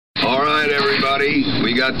everybody.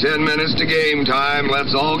 We got 10 minutes to game time.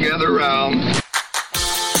 Let's all gather round.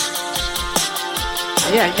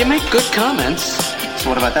 Yeah, you make good comments. So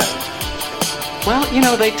what about that? Well, you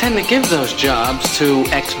know, they tend to give those jobs to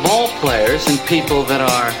ex-ball players and people that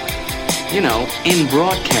are, you know, in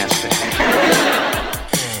broadcasting.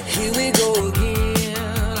 Here we go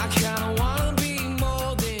again. I kinda wanna be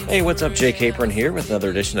more than... Hey, what's up? Jake Capron here with another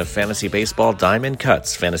edition of Fantasy Baseball Diamond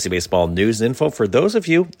Cuts, Fantasy Baseball news and info for those of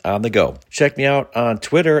you on the go. Check me out on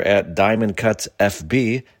Twitter at Diamond Cuts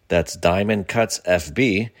FB. That's Diamond Cuts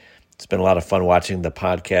FB. It's been a lot of fun watching the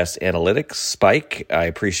podcast analytics spike. I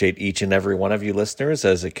appreciate each and every one of you listeners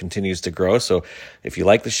as it continues to grow. So if you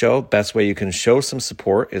like the show, best way you can show some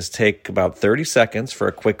support is take about 30 seconds for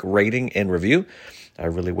a quick rating and review. I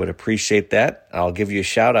really would appreciate that. I'll give you a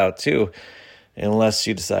shout out too, unless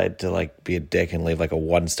you decide to be a dick and leave a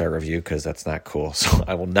 1-star review, because that's not cool. So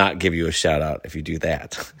I will not give you a shout out if you do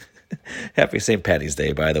that. Happy St. Paddy's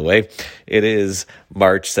Day, by the way. It is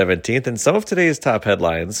March 17th, and some of today's top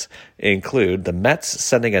headlines include the Mets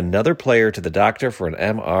sending another player to the doctor for an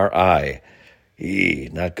MRI.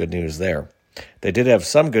 Not good news there. They did have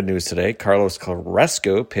some good news today. Carlos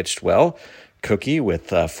Carrasco pitched well. Cookie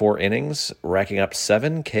with 4 innings, racking up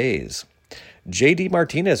 7 Ks. J.D.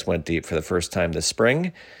 Martinez went deep for the first time this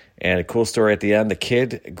spring. And a cool story at the end, the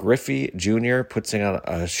kid, Griffey Jr., puts on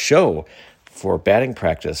a show for batting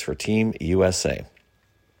practice for Team USA.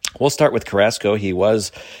 We'll start with Carrasco. He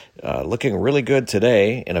was looking really good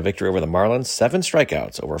today in a victory over the Marlins. 7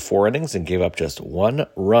 strikeouts over 4 innings and gave up just 1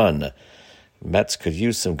 run. Mets could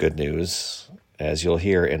use some good news. As you'll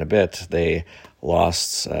hear in a bit, they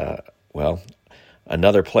lost,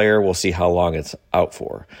 another player. We'll see how long it's out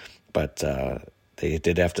for. But they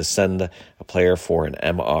did have to send a player for an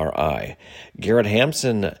MRI. Garrett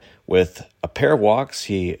Hampson with a pair of walks.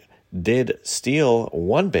 He did steal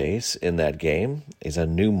 1 base in that game. He's a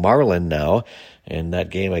new Marlin now in that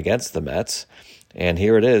game against the Mets. And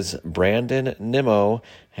here it is. Brandon Nimmo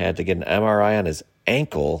had to get an MRI on his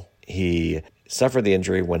ankle. He suffered the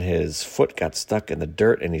injury when his foot got stuck in the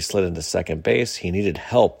dirt and he slid into second base. He needed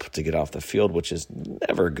help to get off the field, which is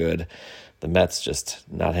never good. The Mets just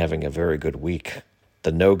not having a very good week.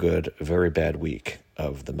 The no good, very bad week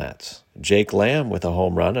of the Mets. Jake Lamb with a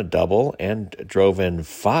home run, a double, and drove in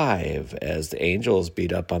 5 as the Angels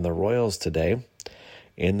beat up on the Royals today.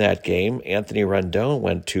 In that game, Anthony Rendon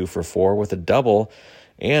went 2 for 4 with a double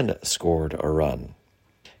and scored a run.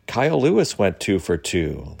 Kyle Lewis went 2 for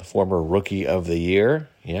 2, the former Rookie of the Year.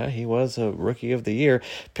 Yeah, he was a Rookie of the Year.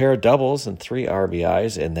 Pair of doubles and 3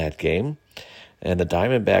 RBIs in that game. And the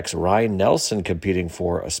Diamondbacks' Ryan Nelson competing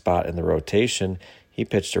for a spot in the rotation. He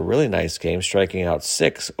pitched a really nice game, striking out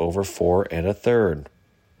 6 over 4 1/3.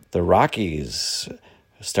 The Rockies'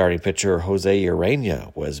 starting pitcher Jose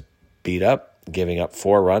Urena was beat up, giving up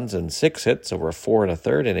 4 runs and 6 hits over 4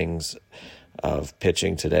 1/3 innings of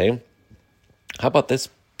pitching today. How about this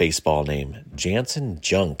baseball name? Jansen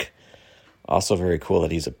Junk. Also very cool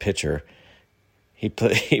that he's a pitcher. He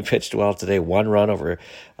pitched well today, 1 run over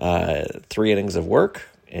 3 innings of work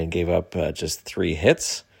and gave up just 3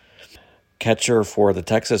 hits. Catcher for the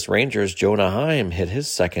Texas Rangers, Jonah Heim, hit his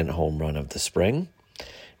second home run of the spring.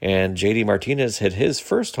 And J.D. Martinez hit his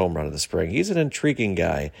first home run of the spring. He's an intriguing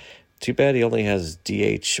guy. Too bad he only has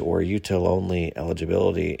DH or util-only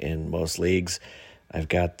eligibility in most leagues. I've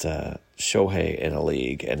got Shohei in a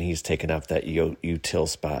league, and he's taken up that util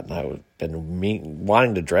spot. And I've been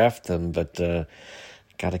wanting to draft him, but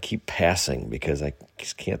got to keep passing because I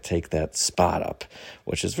just can't take that spot up,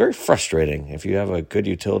 which is very frustrating. If you have a good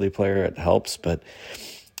utility player, it helps, but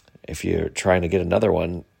if you're trying to get another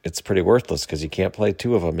one, it's pretty worthless because you can't play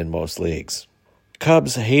 2 of them in most leagues.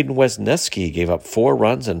 Cubs' Hayden Wesneski gave up 4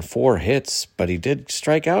 runs and 4 hits, but he did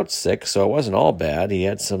strike out 6, so it wasn't all bad. He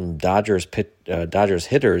had some Dodgers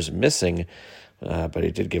hitters missing, but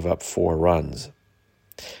he did give up 4 runs.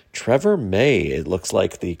 Trevor May, it looks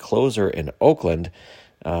like the closer in Oakland.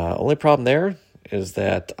 Only problem there is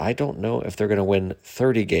that I don't know if they're going to win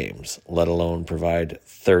 30 games, let alone provide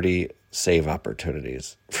 30 save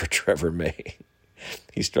opportunities for Trevor May.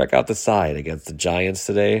 He struck out the side against the Giants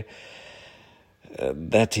today.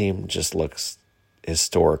 That team just looks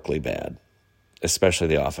historically bad, especially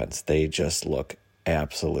the offense. They just look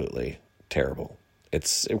absolutely terrible.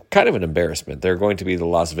 It's kind of an embarrassment. They're going to be the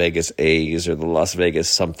Las Vegas A's or the Las Vegas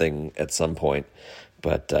something at some point,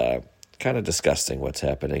 but kind of disgusting what's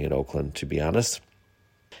happening in Oakland, to be honest.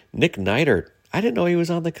 Nick Neidert, I didn't know he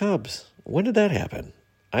was on the Cubs. When did that happen?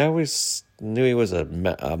 I always knew he was a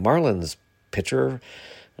Marlins pitcher,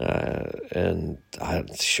 and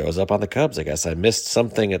shows up on the Cubs. I guess I missed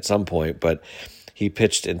something at some point, but He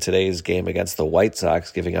pitched in today's game against the White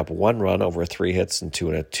Sox, giving up 1 run over 3 hits and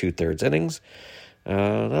 2 2/3 innings.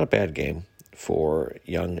 Not a bad game for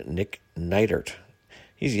young Nick Neidert.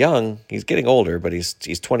 He's young. He's getting older, but he's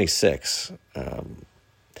 26.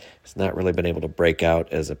 He's not really been able to break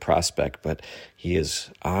out as a prospect, but he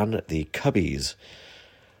is on the Cubbies.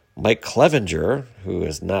 Mike Clevenger, who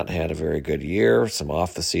has not had a very good year, some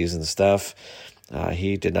off-the-season stuff,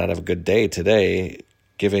 he did not have a good day today,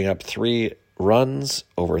 giving up 3 runs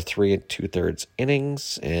over 3 2/3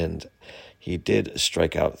 innings, and he did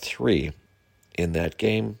strike out 3 in that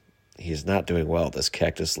game. He's not doing well this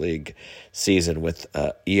Cactus League season with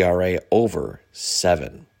ERA over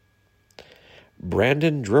 7.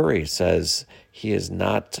 Brandon Drury says he is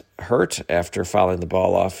not hurt after fouling the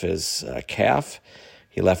ball off his calf.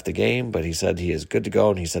 He left the game, but he said he is good to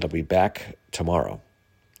go, and he said he'll be back tomorrow.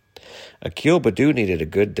 Akil Baddoo needed a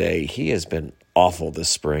good day. He has been awful this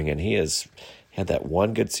spring, and he has had that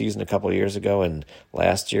one good season a couple of years ago, and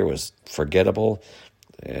last year was forgettable,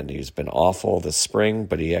 and he's been awful this spring,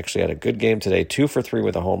 but he actually had a good game today, 2 for 3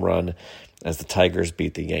 with a home run as the Tigers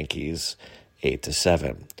beat the Yankees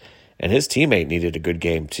 8-7. And his teammate needed a good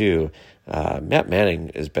game too. Matt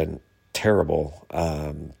Manning has been terrible,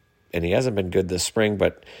 and he hasn't been good this spring,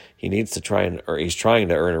 but he needs to he's trying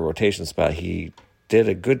to earn a rotation spot. He did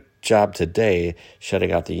a good job today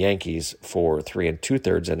shutting out the Yankees for 3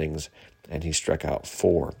 2/3 innings, and he struck out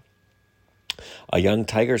 4. A young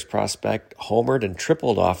Tigers prospect homered and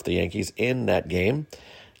tripled off the Yankees in that game.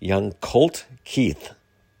 Young Colt Keith,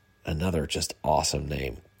 another just awesome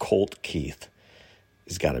name, Colt Keith.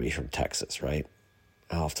 He's got to be from Texas, right?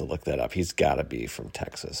 I'll have to look that up. He's got to be from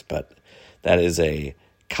Texas, but that is a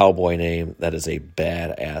cowboy name. That is a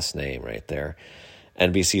badass name right there.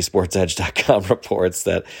 NBCSportsEdge.com reports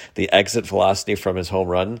that the exit velocity from his home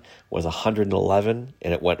run was 111,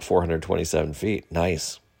 and it went 427 feet.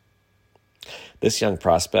 Nice. This young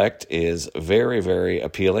prospect is very, very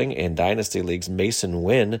appealing in Dynasty Leagues. Mason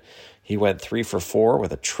Wynn, he went 3 for 4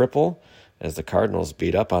 with a triple as the Cardinals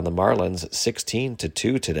beat up on the Marlins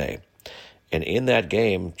 16-2 today. And in that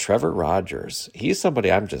game, Trevor Rogers, he's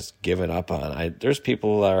somebody I'm just giving up on. There's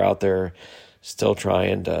people that are out there still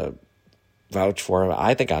trying to vouch for him.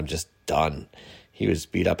 I think I'm just done. He was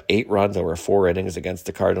beat up 8 runs over 4 innings against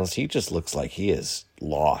the Cardinals. He just looks like he is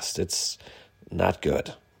lost. It's not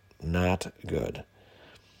good. Not good.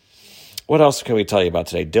 What else can we tell you about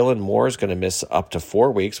today? Dylan Moore is going to miss up to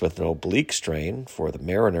 4 weeks with an oblique strain for the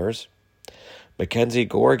Mariners. Mackenzie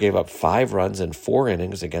Gore gave up 5 runs in 4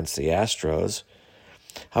 innings against the Astros.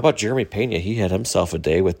 How about Jeremy Pena? He had himself a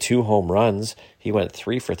day with 2 home runs. He went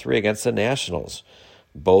 3 for 3 against the Nationals.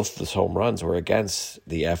 Both those home runs were against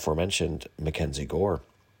the aforementioned Mackenzie Gore.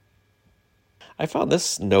 I found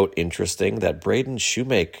this note interesting that Braden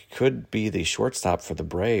Shoemake could be the shortstop for the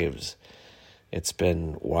Braves. It's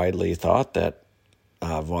been widely thought that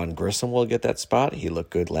Vaughn Grissom will get that spot. He looked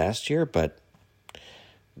good last year, but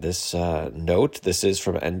this note, this is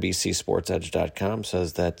from NBCSportsEdge.com,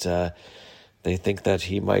 says that they think that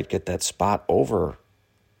he might get that spot over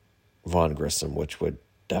Vaughn Grissom, which would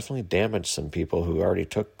definitely damage some people who already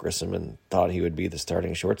took Grissom and thought he would be the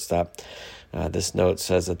starting shortstop. This note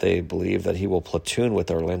says that they believe that he will platoon with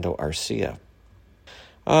Orlando Arcia.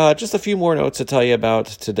 Just a few more notes to tell you about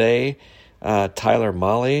today. Tyler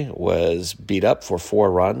Mahle was beat up for 4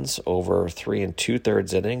 runs over 3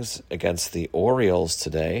 2/3 innings against the Orioles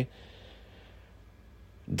today.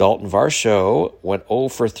 Dalton Varsho went 0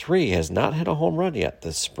 for 3, has not hit a home run yet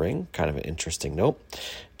this spring. Kind of an interesting note.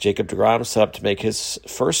 Jacob deGrom set up to make his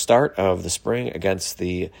first start of the spring against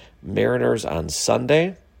the Mariners on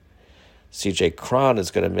Sunday. CJ Cron is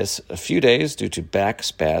going to miss a few days due to back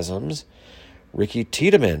spasms. Ricky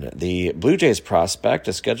Tiedemann, the Blue Jays prospect,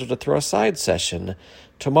 is scheduled to throw a side session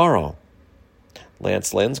tomorrow.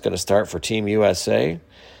 Lance Lynn's going to start for Team USA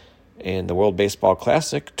in the World Baseball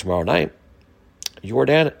Classic tomorrow night.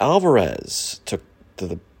 Yordan Alvarez took to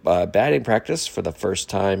the batting practice for the first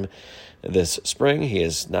time this spring. He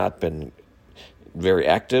has not been very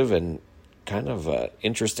active and kind of an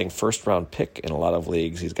interesting first-round pick in a lot of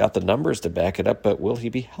leagues. He's got the numbers to back it up, but will he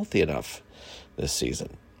be healthy enough this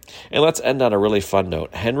season? And let's end on a really fun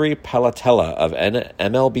note. Henry Palatella of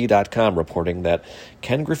MLB.com reporting that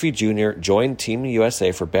Ken Griffey Jr. joined Team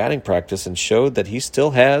USA for batting practice and showed that he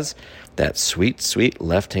still has that sweet, sweet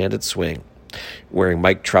left-handed swing. Wearing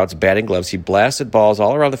Mike Trout's batting gloves, he blasted balls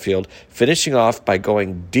all around the field, finishing off by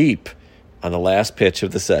going deep on the last pitch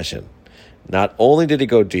of the session. Not only did he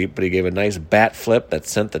go deep, but he gave a nice bat flip that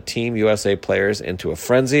sent the Team USA players into a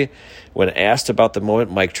frenzy. When asked about the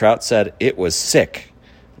moment, Mike Trout said, "It was sick.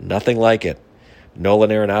 Nothing like it." Nolan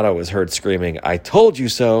Arenado was heard screaming, "I told you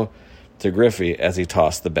so," to Griffey as he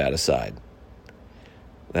tossed the bat aside.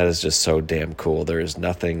 That is just so damn cool. There is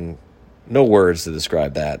no words to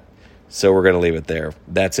describe that. So we're going to leave it there.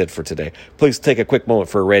 That's it for today. Please take a quick moment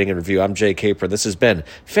for a rating and review. I'm Jay Caper. This has been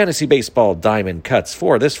Fantasy Baseball Diamond Cuts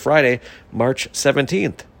for this Friday, March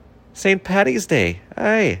 17th. St. Patty's Day.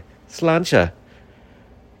 Aye, slancha.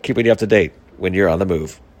 Keeping you up to date when you're on the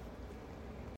move.